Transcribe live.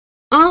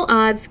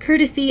odds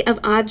courtesy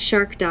of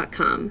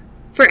oddshark.com.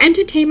 For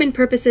entertainment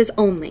purposes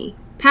only.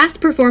 Past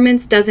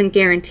performance doesn't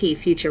guarantee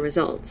future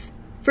results.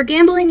 For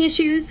gambling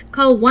issues,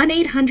 call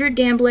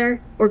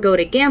 1-800-GAMBLER or go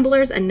to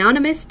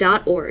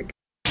gamblersanonymous.org.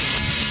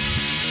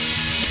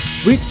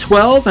 Week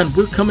 12, and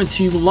we're coming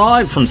to you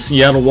live from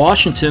Seattle,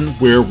 Washington,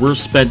 where we're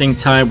spending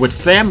time with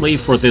family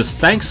for this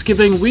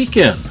Thanksgiving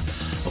weekend.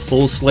 A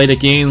full slate of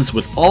games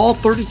with all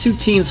 32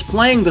 teams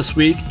playing this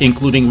week,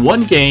 including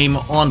one game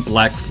on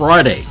Black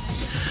Friday.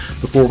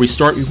 Before we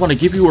start, we want to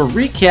give you a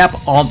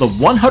recap on the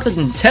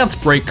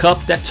 110th Grey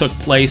Cup that took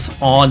place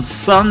on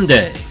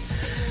Sunday.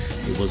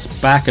 It was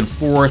back and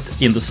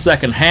forth in the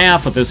second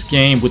half of this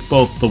game with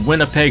both the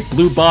Winnipeg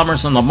Blue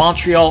Bombers and the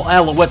Montreal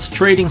Alouettes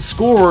trading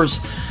scores,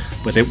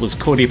 but it was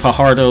Cody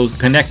Fajardo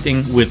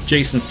connecting with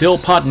Jason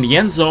Philpott in the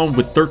end zone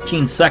with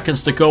 13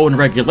 seconds to go in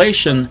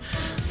regulation.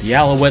 The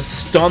Alouettes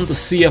stunned the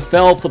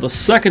CFL for the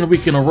second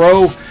week in a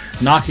row,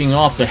 knocking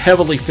off the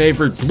heavily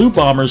favored Blue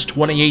Bombers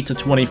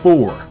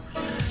 28-24.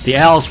 The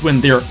Owls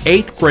win their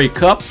 8th Grey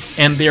Cup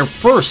and their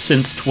first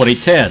since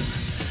 2010.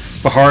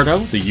 Fajardo,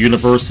 the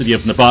University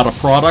of Nevada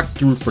product,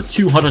 threw for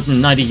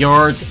 290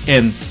 yards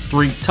and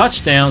 3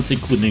 touchdowns,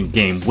 including a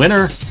game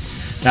winner.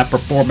 That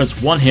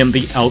performance won him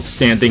the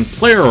Outstanding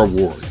Player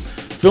Award.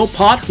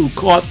 Philpott, who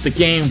caught the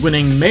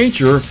game-winning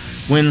major,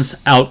 wins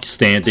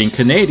Outstanding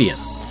Canadian.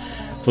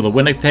 For the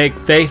Winnipeg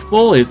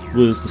faithful, it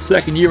was the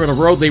second year in a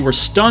row they were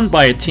stunned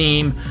by a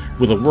team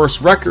with a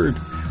worse record.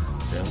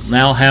 They'll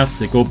now have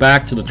to go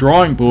back to the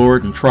drawing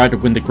board and try to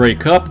win the Grey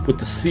Cup with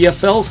the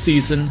CFL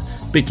season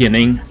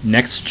beginning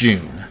next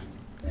June.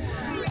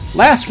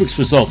 Last week's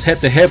results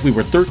head-to-head, we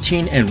were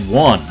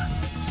 13-1,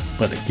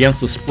 but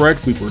against the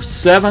spread, we were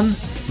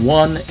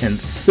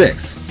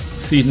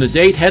 7-1-6. Season to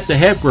date,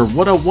 head-to-head, we're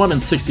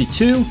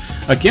 101-62.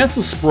 Against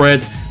the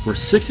spread, we're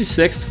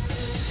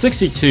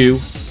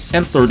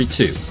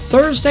 66-62-32.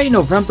 Thursday,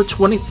 November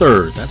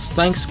 23rd, that's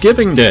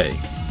Thanksgiving Day.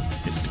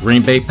 It's the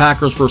Green Bay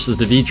Packers versus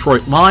the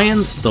Detroit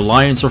Lions. The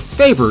Lions are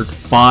favored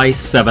by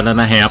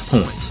 7.5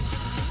 points.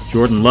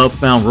 Jordan Love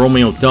found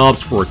Romeo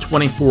Doubs for a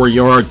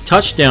 24-yard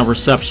touchdown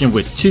reception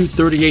with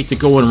 2:38 to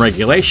go in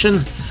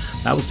regulation.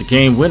 That was the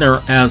game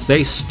winner as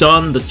they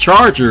stunned the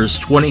Chargers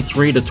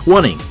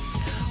 23-20.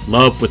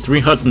 Love with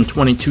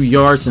 322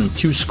 yards and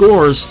 2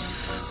 scores.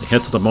 They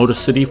head to the Motor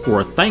City for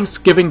a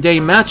Thanksgiving Day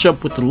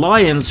matchup with the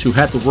Lions, who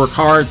had to work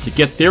hard to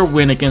get their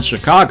win against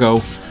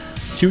Chicago.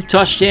 2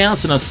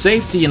 touchdowns and a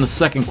safety in the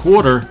second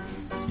quarter,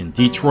 and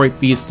Detroit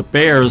beats the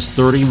Bears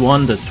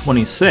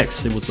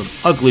 31-26. It was an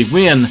ugly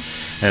win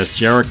as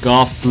Jared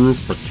Goff threw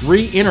for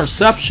 3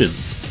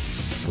 interceptions.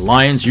 The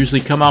Lions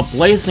usually come out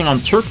blazing on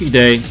Turkey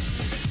Day.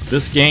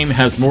 This game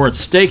has more at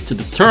stake to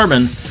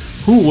determine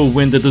who will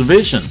win the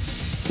division.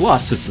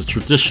 Plus, it's a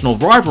traditional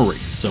rivalry,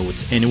 so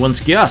it's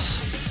anyone's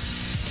guess.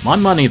 My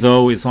money,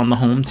 though, is on the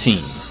home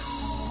team.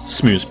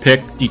 Smooth's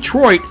pick,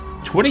 Detroit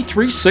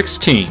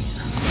 23-16.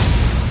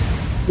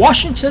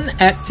 Washington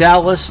at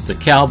Dallas, the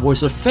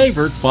Cowboys are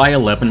favored by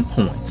 11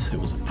 points. It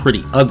was a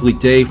pretty ugly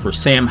day for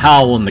Sam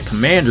Howell and the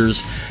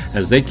Commanders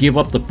as they gave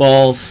up the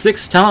ball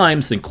 6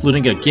 times,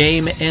 including a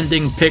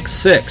game-ending pick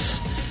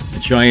 6. The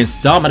Giants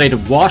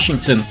dominated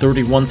Washington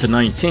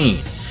 31-19.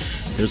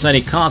 If there's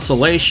any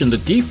consolation, the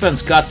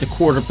defense got to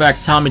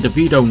quarterback Tommy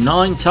DeVito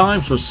 9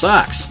 times for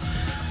sacks,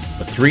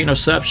 but 3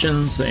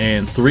 interceptions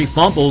and 3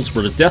 fumbles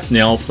were the death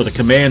knell for the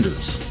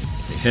Commanders.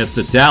 Head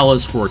to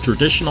Dallas for a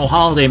traditional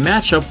holiday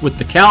matchup with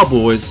the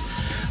Cowboys,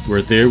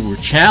 where they were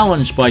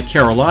challenged by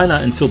Carolina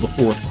until the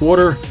fourth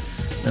quarter.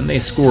 Then they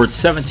scored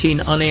 17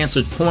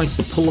 unanswered points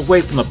to pull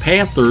away from the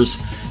Panthers.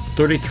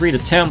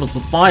 33-10 was the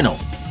final.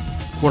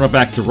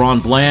 Quarterback Deron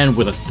Bland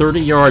with a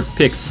 30-yard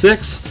pick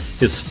 6,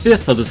 his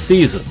 5th of the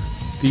season.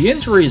 The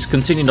injuries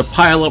continue to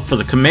pile up for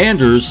the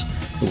Commanders,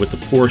 and with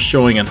the poor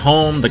showing at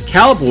home, the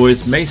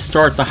Cowboys may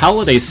start the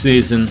holiday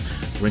season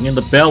ringing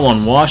the bell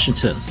on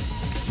Washington.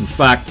 In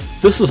fact,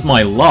 this is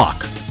my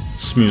lock.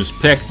 Smooth's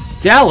pick,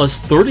 Dallas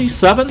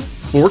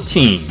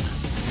 37-14.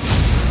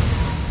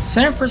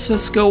 San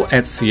Francisco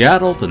at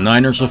Seattle, the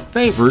Niners are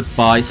favored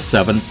by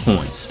 7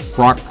 points.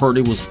 Brock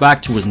Purdy was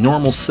back to his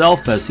normal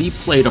self as he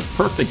played a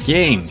perfect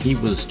game. He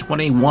was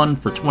 21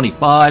 for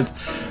 25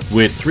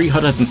 with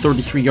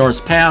 333 yards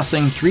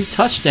passing, 3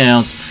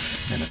 touchdowns,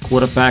 and a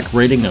quarterback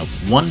rating of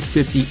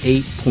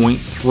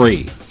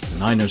 158.3. The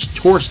Niners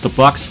torched the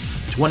Bucs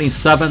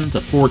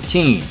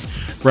 27-14.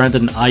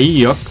 Brandon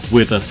Ayuk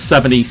with a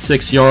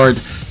 76-yard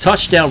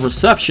touchdown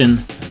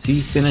reception as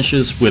he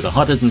finishes with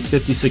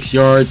 156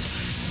 yards,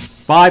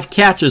 5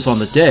 catches on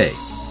the day.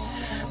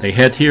 They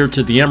head here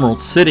to the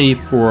Emerald City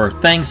for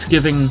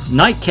Thanksgiving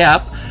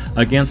nightcap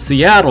against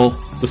Seattle.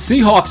 The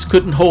Seahawks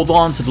couldn't hold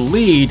on to the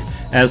lead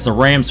as the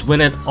Rams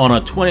win it on a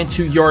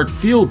 22-yard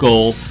field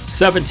goal.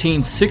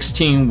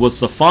 17-16 was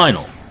the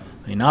final.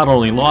 They not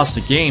only lost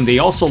the game, they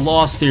also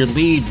lost their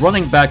lead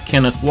running back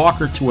Kenneth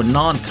Walker to a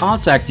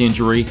non-contact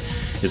injury.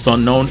 It's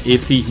unknown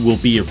if he will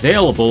be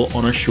available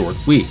on a short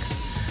week.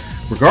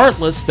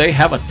 Regardless, they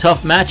have a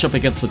tough matchup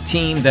against a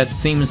team that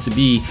seems to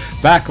be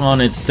back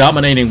on its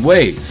dominating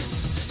ways.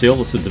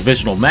 Still, it's a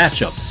divisional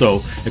matchup,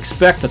 so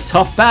expect a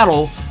tough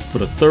battle for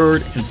the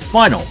third and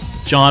final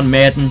John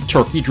Madden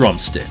turkey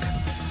drumstick.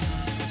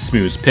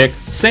 Smooth's pick,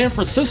 San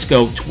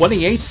Francisco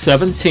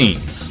 28-17.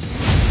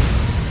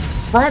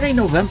 Friday,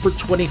 November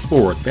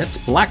 24th, that's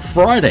Black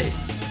Friday.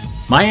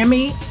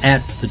 Miami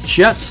at the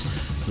Jets.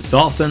 The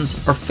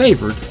Dolphins are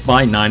favored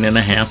by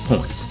 9.5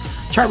 points.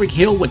 Tyreek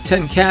Hill with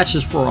 10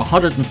 catches for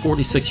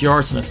 146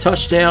 yards and a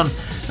touchdown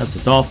as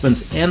the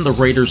Dolphins end the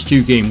Raiders'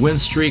 2-game win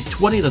streak.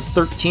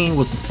 20-13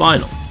 was the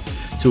final.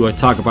 Tua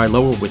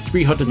Tagovailoa with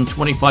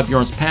 325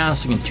 yards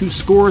passing and 2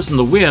 scores in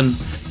the win.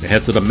 They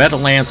head to the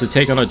Meadowlands to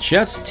take on a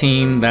Jets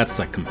team that's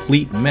a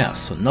complete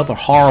mess. Another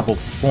horrible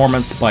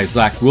performance by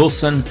Zach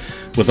Wilson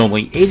with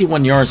only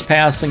 81 yards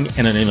passing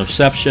and an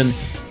interception.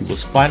 He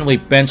was finally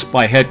benched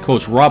by head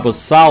coach Robert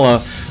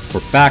Saleh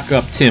for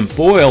backup Tim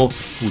Boyle,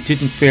 who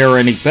didn't fare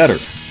any better.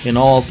 In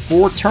all,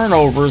 4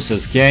 turnovers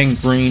as Gang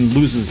Green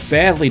loses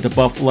badly to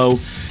Buffalo,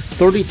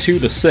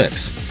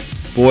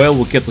 32-6. Boyle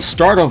will get the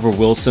start over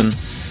Wilson,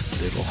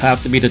 but it'll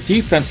have to be the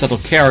defense that'll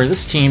carry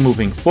this team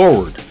moving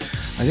forward.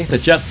 I think the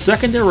Jets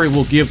secondary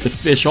will give the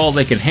Fish all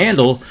they can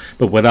handle,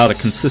 but without a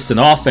consistent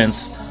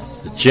offense,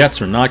 the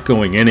Jets are not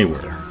going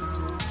anywhere.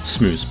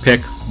 Smooth's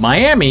pick,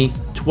 Miami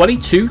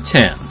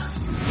 22-10.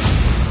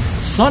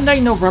 Sunday,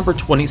 November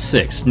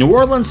 26th, New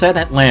Orleans at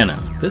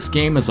Atlanta. This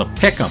game is a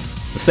pick'em.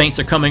 The Saints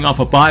are coming off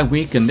a bye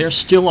week and they're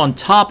still on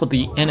top of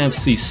the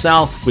NFC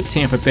South with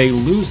Tampa Bay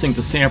losing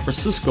to San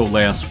Francisco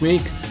last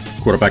week.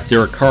 Quarterback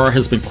Derek Carr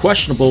has been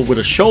questionable with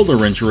a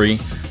shoulder injury,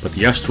 but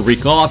the extra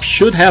week off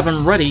should have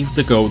him ready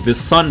to go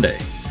this Sunday.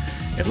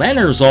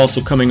 Atlanta is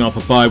also coming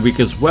off a bye week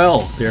as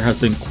well. There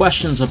have been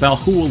questions about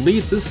who will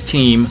lead this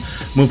team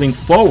moving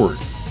forward.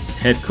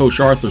 Head coach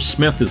Arthur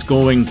Smith is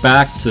going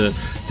back to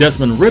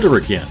Desmond Ridder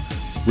again.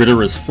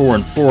 Ridder is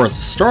 4-4 at the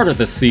start of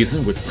this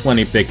season with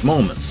plenty big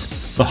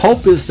moments. The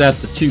hope is that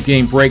the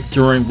 2-game break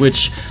during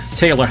which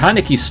Taylor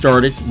Heineke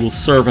started will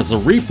serve as a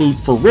reboot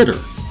for Ridder.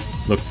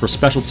 Look for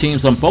special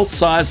teams on both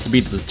sides to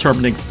be the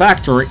determining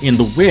factor in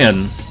the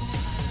win.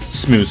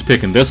 Smooth's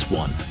picking this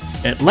one.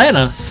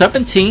 Atlanta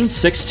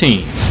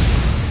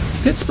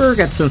 17-16. Pittsburgh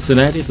at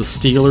Cincinnati, the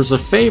Steelers are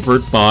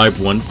favored by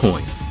 1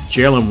 point.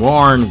 Jalen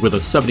Warren with a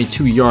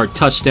 72-yard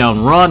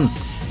touchdown run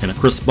and a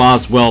Chris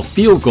Boswell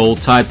field goal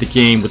tied the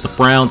game with the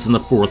Browns in the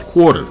fourth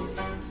quarter.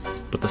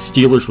 But the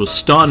Steelers were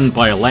stunned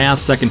by a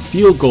last-second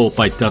field goal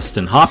by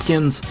Dustin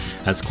Hopkins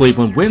as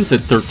Cleveland wins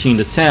it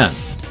 13-10.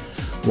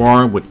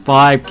 Warren with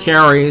 5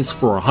 carries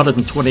for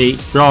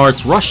 128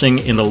 yards rushing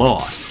in the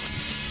loss.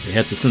 They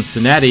head to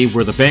Cincinnati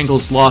where the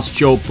Bengals lost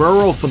Joe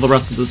Burrow for the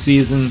rest of the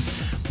season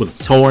with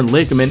a torn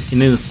ligament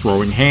in his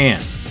throwing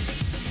hand.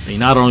 They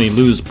not only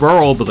lose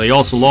Burrow, but they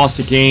also lost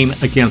a game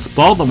against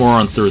Baltimore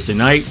on Thursday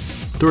night,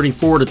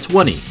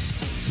 34-20.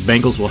 The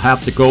Bengals will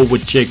have to go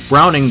with Jake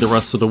Browning the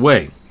rest of the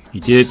way. He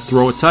did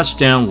throw a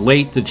touchdown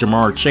late to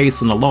Jamar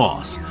Chase in the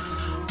loss.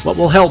 What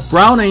will help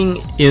Browning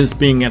is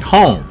being at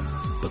home,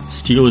 but the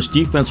Steelers'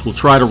 defense will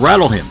try to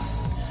rattle him.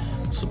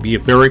 This will be a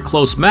very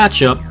close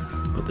matchup,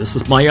 but this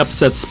is my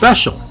upset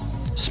special.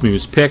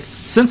 Smooth's pick,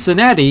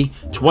 Cincinnati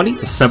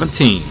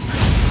 20-17.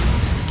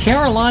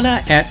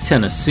 Carolina at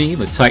Tennessee,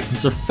 the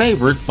Titans are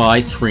favored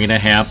by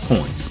 3.5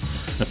 points.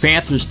 The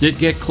Panthers did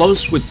get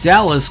close with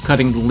Dallas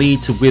cutting the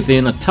lead to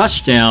within a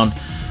touchdown,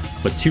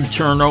 but 2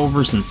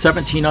 turnovers and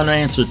 17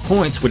 unanswered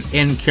points would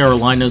end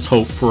Carolina's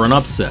hope for an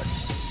upset.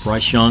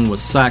 Bryce Young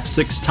was sacked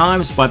 6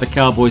 times by the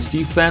Cowboys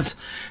defense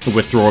and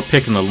would throw a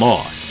pick in the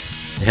loss.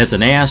 They head to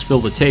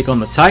Nashville to take on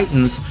the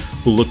Titans,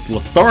 who looked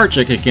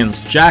lethargic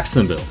against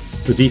Jacksonville.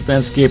 The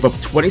defense gave up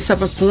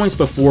 27 points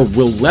before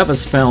Will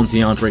Levis found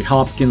DeAndre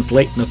Hopkins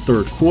late in the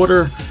third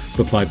quarter,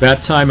 but by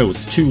that time it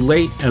was too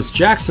late as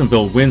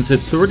Jacksonville wins it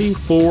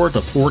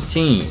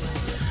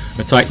 34-14.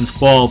 The Titans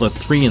fall to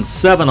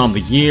 3-7 on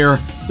the year.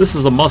 This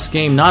is a must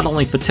game not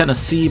only for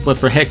Tennessee but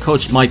for head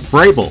coach Mike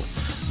Vrabel.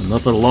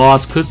 Another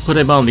loss could put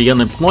him on the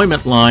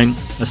unemployment line,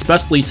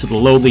 especially to the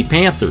lowly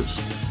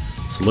Panthers.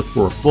 So look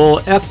for a full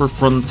effort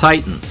from the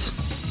Titans.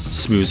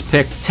 Smooth's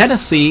pick,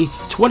 Tennessee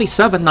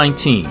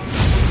 27-19.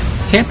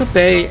 Tampa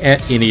Bay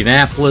at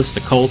Indianapolis,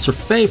 the Colts are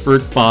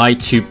favored by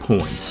 2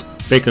 points.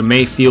 Baker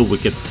Mayfield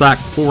would get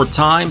sacked 4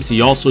 times.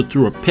 He also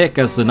threw a pick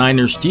as the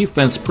Niners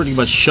defense pretty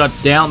much shut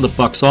down the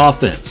Bucs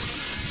offense.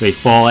 They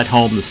fall at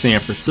home to San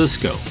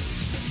Francisco.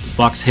 The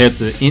Bucs head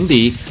to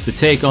Indy to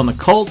take on the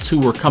Colts, who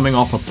were coming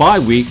off a bye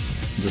week.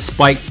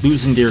 Despite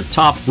losing their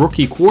top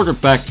rookie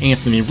quarterback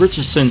Anthony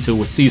Richardson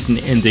to a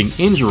season-ending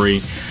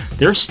injury,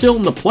 they're still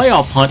in the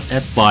playoff hunt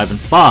at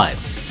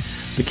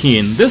 5-5. The key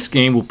in this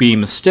game will be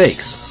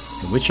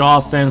mistakes, and which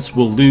offense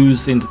will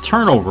lose in the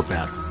turnover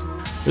battle.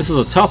 This is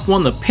a tough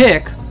one to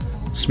pick.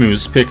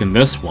 Smooth's picking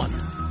this one.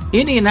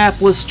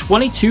 Indianapolis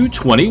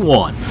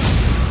 22-21.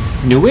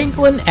 New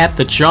England at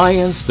the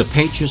Giants. The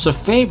Patriots are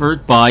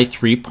favored by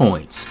 3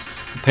 points.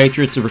 The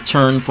Patriots have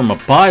returned from a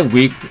bye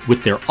week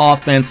with their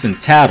offense in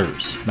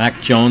tatters. Mac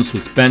Jones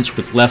was benched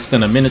with less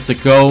than a minute to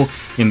go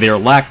in their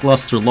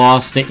lackluster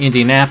loss to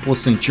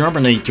Indianapolis in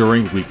Germany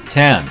during Week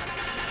 10.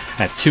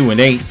 At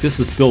 2-8, this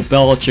is Bill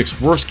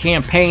Belichick's worst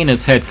campaign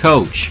as head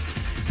coach.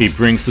 He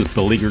brings his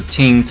beleaguered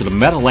team to the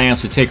Meadowlands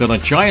to take on a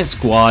Giant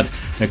squad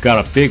that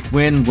got a big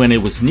win when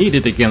it was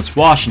needed against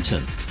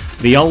Washington.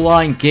 The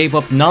O-line gave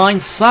up 9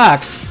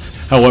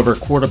 sacks. However,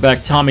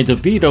 quarterback Tommy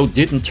DeVito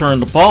didn't turn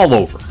the ball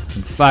over.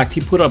 In fact,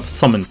 he put up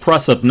some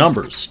impressive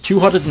numbers: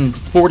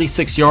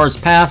 246 yards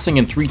passing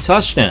and 3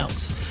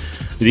 touchdowns.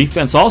 The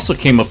defense also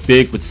came up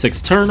big with 6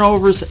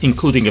 turnovers,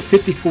 including a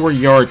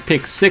 54-yard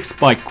pick six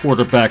by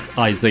quarterback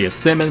Isaiah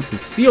Simmons to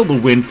seal the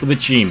win for the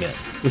G-Men.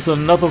 This is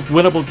another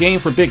winnable game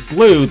for Big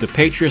Blue. The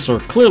Patriots are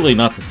clearly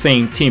not the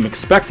same team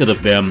expected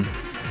of them.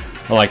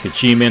 I like the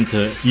G-Men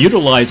to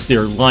utilize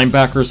their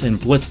linebackers and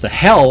blitz the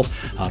hell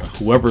out of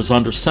whoever's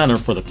under center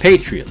for the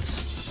Patriots.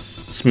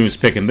 Smooth's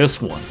picking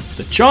this one.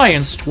 The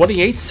Giants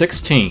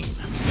 28-16.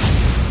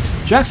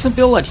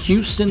 Jacksonville at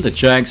Houston. The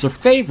Jags are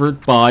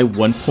favored by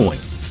 1 point.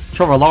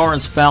 Trevor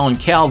Lawrence fouling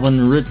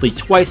Calvin Ridley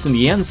twice in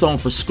the end zone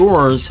for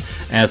scores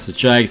as the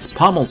Jags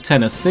pummeled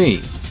Tennessee.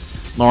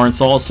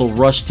 Lawrence also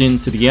rushed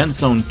into the end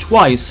zone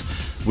twice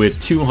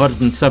with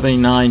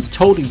 279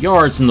 total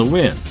yards in the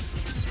win.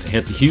 They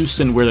head to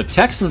Houston, where the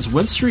Texans'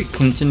 win streak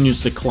continues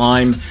to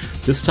climb,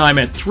 this time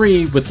at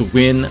 3 with the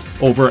win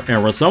over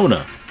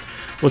Arizona.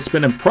 What's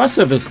been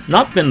impressive has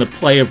not been the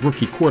play of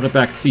rookie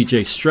quarterback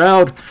C.J.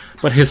 Stroud,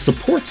 but his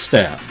support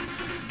staff.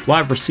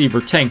 Wide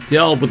receiver Tank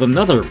Dell with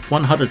another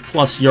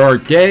 100-plus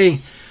yard day.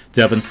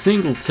 Devin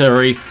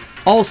Singletary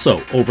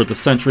also over the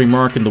century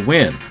mark in the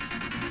win.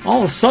 All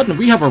of a sudden,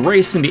 we have a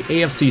race in the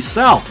AFC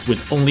South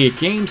with only a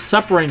game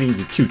separating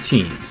the two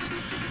teams.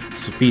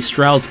 This will be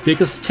Stroud's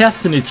biggest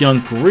test in his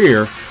young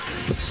career,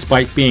 but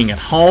despite being at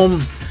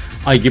home,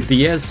 I give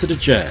the edge to the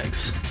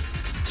Jags.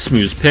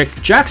 Smooth's pick,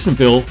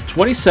 Jacksonville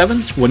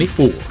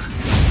 27-24.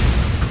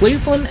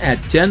 Cleveland at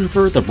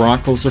Denver. The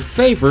Broncos are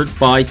favored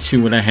by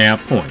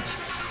 2.5 points.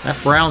 That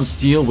Browns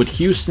deal with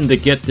Houston to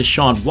get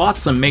Deshaun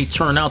Watson may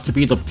turn out to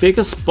be the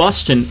biggest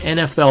bust in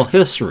NFL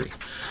history.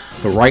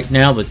 But right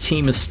now, the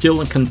team is still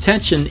in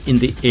contention in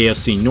the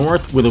AFC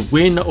North with a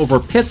win over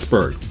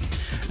Pittsburgh.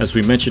 As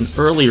we mentioned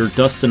earlier,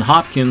 Dustin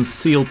Hopkins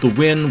sealed the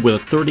win with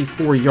a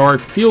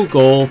 34-yard field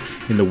goal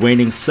in the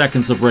waning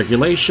seconds of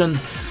regulation.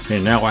 They're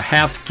now a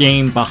half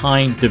game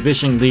behind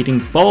division-leading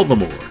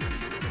Baltimore.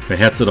 They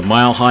head to the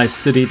Mile High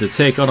City to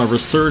take on a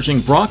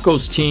resurging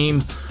Broncos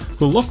team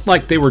who looked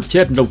like they were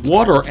dead in the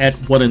water at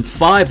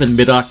 1-5 in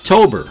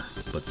mid-October.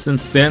 But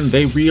since then,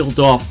 they reeled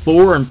off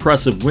 4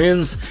 impressive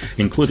wins,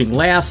 including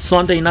last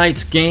Sunday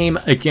night's game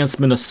against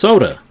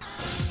Minnesota.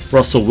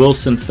 Russell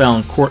Wilson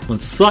found Cortland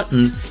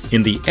Sutton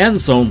in the end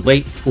zone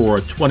late for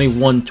a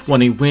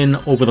 21-20 win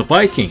over the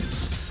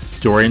Vikings.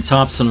 Dorian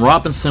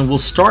Thompson-Robinson will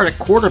start at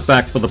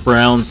quarterback for the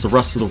Browns the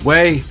rest of the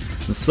way,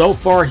 and so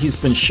far he's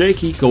been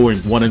shaky, going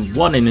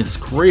 1-1 in his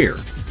career.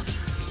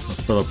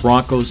 For the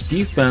Broncos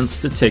defense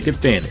to take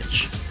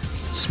advantage.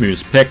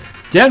 Smooth's pick,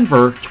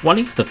 Denver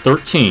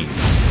 20-13.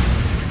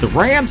 The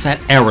Rams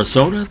at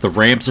Arizona. The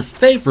Rams are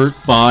favored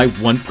by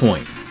 1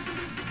 point.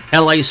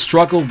 LA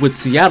struggled with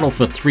Seattle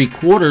for 3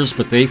 quarters,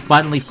 but they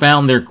finally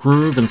found their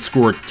groove and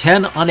scored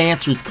 10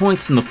 unanswered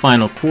points in the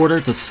final quarter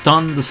to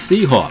stun the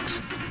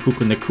Seahawks.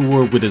 Puka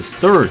Nacua with his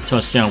 3rd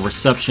touchdown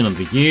reception of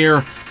the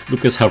year.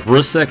 Lucas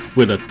Havrisek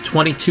with a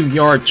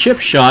 22-yard chip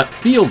shot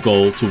field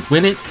goal to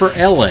win it for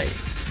LA.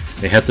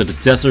 They head to the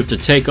desert to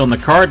take on the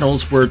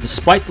Cardinals, where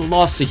despite the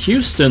loss to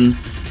Houston,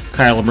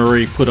 Kyler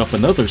Murray put up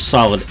another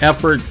solid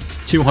effort,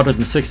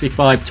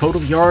 265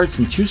 total yards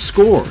and 2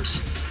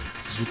 scores.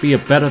 This will be a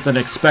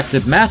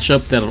better-than-expected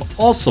matchup that'll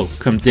also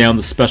come down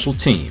to special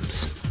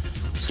teams.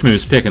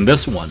 Smooth's picking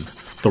this one.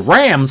 The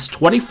Rams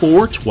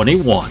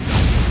 24-21.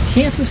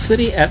 Kansas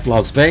City at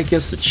Las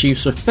Vegas. The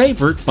Chiefs are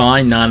favored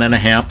by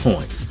 9.5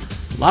 points.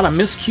 A lot of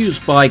miscues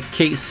by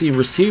KC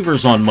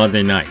receivers on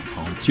Monday night.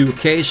 On 2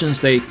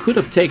 occasions, they could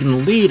have taken the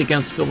lead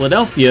against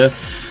Philadelphia,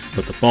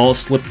 but the ball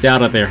slipped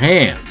out of their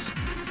hands.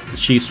 The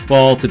Chiefs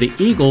fall to the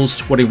Eagles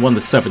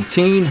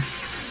 21-17.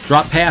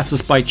 Drop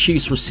passes by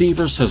Chiefs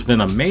receivers has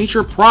been a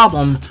major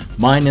problem,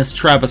 minus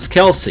Travis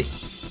Kelce.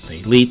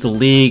 They lead the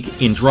league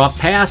in drop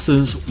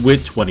passes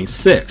with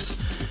 26.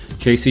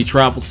 KC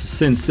travels to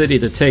Sin City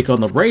to take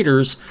on the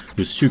Raiders,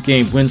 whose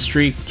 2-game win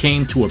streak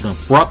came to an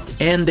abrupt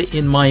end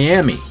in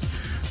Miami.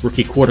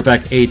 Rookie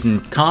quarterback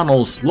Aiden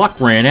Connell's luck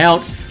ran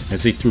out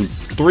as he threw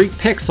 3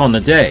 picks on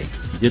the day.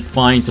 He did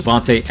find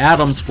Devontae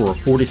Adams for a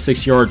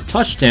 46-yard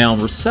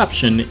touchdown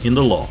reception in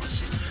the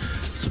loss.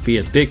 This will be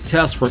a big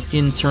test for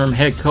interim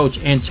head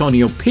coach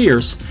Antonio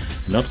Pierce.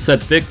 An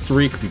upset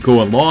victory could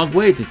go a long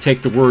way to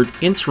take the word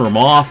interim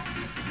off,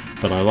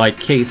 but I like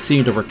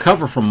KC to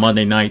recover from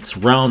Monday night's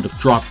round of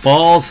drop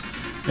balls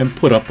and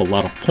put up a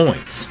lot of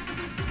points.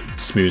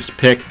 Smooth's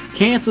pick,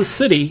 Kansas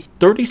City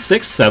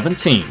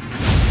 36-17.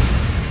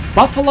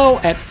 Buffalo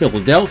at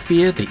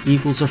Philadelphia. The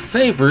Eagles are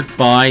favored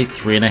by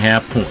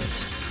 3.5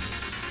 points.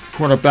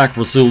 Quarterback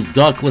Rasul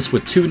Douglas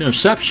with 2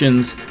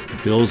 interceptions. The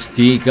Bills'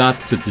 D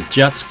got to the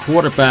Jets'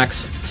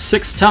 quarterbacks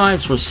 6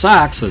 times for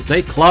sacks as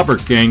they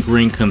clobbered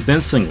Gangrene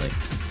convincingly.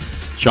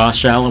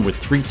 Josh Allen with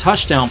 3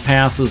 touchdown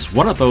passes,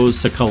 one of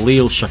those to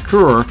Khalil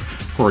Shakur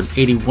for an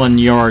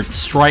 81-yard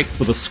strike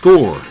for the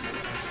score.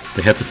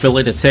 They head to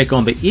Philly to take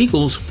on the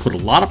Eagles, put a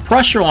lot of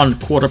pressure on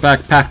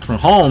quarterback Patrick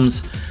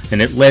Mahomes,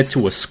 and it led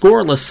to a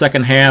scoreless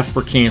second half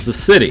for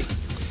Kansas City.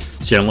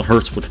 Jalen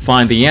Hurts would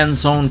find the end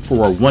zone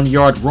for a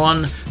 1-yard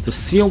run to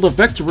seal the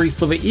victory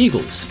for the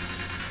Eagles.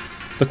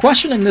 The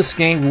question in this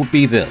game will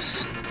be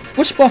this: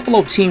 which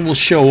Buffalo team will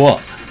show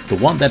up? The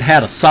one that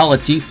had a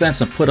solid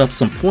defense and put up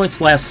some points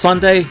last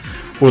Sunday,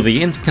 or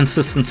the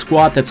inconsistent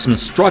squad that's been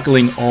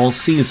struggling all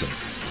season?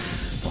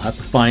 We'll have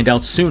to find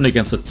out soon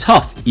against a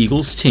tough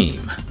Eagles team.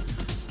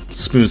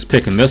 Smooth's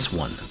pick in this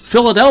one: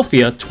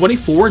 Philadelphia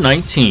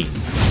 24-19.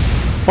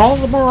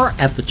 Baltimore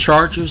at the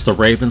Chargers. The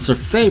Ravens are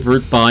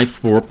favored by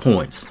 4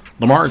 points.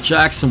 Lamar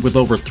Jackson with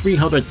over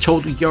 300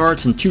 total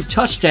yards and 2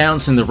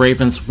 touchdowns in the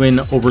Ravens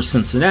win over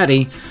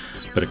Cincinnati,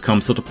 but it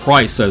comes at a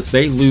price as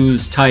they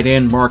lose tight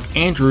end Mark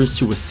Andrews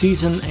to a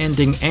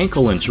season-ending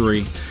ankle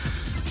injury.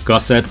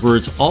 Gus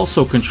Edwards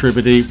also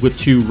contributed with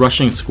 2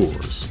 rushing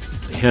scores.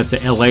 They head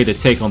to LA to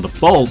take on the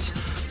Bolts,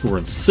 who are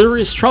in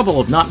serious trouble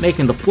of not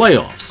making the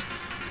playoffs.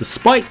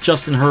 Despite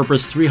Justin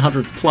Herbert's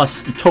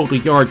 300-plus total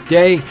yard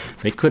day,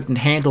 they couldn't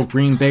handle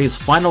Green Bay's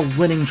final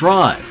winning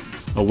drive.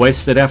 A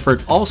wasted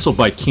effort also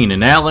by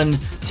Keenan Allen,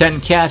 10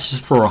 catches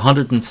for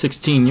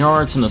 116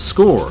 yards and a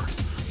score.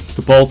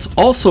 The Bolts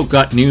also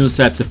got news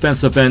that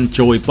defensive end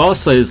Joey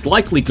Bosa is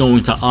likely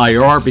going to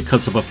IR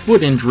because of a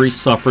foot injury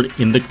suffered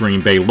in the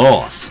Green Bay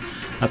loss.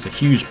 That's a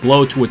huge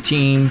blow to a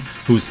team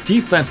whose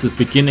defense is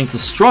beginning to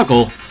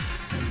struggle,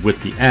 and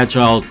with the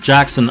agile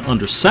Jackson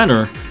under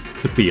center,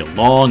 could be a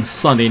long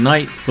Sunday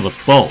night for the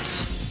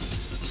Bolts.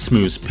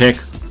 Smooth's pick: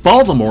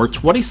 Baltimore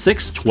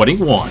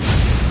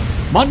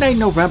 26-21. Monday,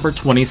 November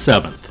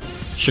 27th.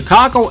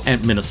 Chicago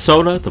and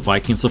Minnesota. The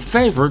Vikings are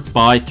favored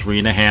by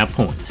 3.5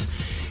 points.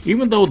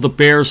 Even though the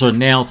Bears are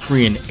now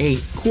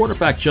 3-8,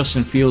 quarterback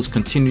Justin Fields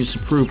continues to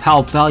prove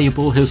how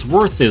valuable his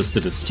worth is to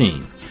this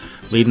team,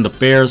 leading the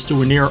Bears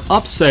to a near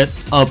upset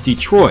of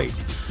Detroit.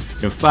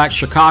 In fact,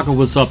 Chicago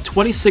was up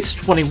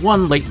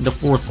 26-21 late in the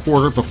fourth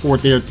quarter before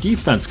their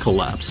defense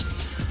collapsed.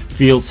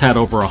 Fields had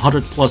over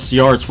 100-plus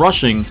yards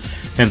rushing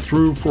and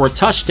threw for a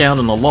touchdown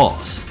in the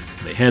loss.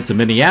 They head to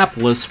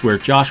Minneapolis, where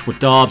Joshua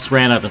Dobbs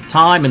ran out of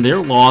time in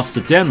their loss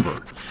to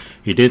Denver.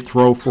 He did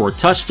throw for a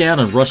touchdown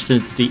and rushed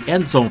into the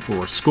end zone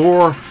for a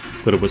score,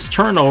 but it was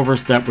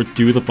turnovers that would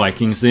do the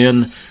Vikings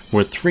in,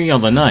 with 3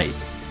 on the night.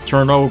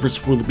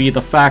 Turnovers will be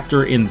the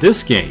factor in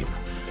this game.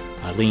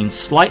 I lean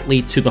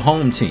slightly to the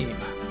home team.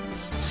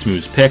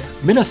 Smooth's pick: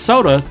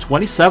 Minnesota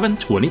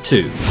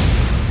 27-22.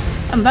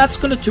 And that's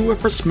going to do it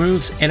for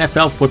Smooth's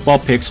NFL football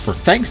picks for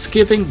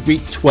Thanksgiving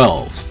Week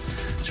 12.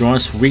 Join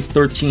us for Week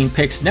 13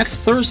 picks next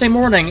Thursday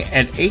morning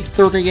at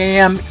 8:30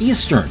 a.m.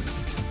 Eastern.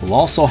 We'll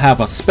also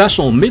have a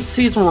special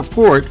mid-season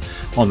report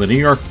on the New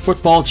York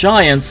Football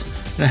Giants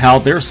and how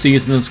their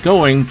season is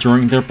going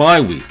during their bye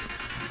week.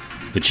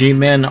 The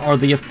G-Men are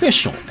the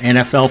official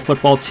NFL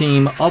football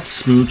team of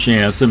Smooth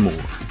Jazz and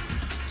more.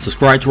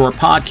 Subscribe to our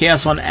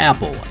podcast on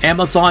Apple,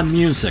 Amazon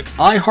Music,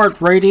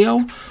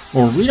 iHeartRadio,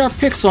 or read our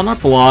picks on our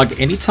blog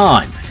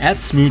anytime at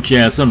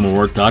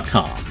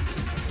smoothjazzandmore.com.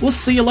 We'll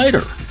see you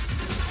later.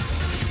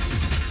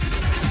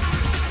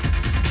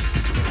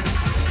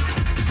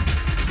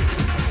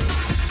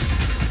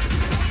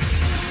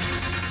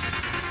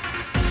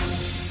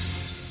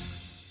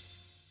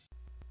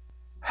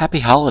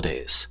 Happy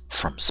holidays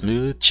from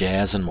Smooth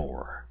Jazz and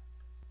More.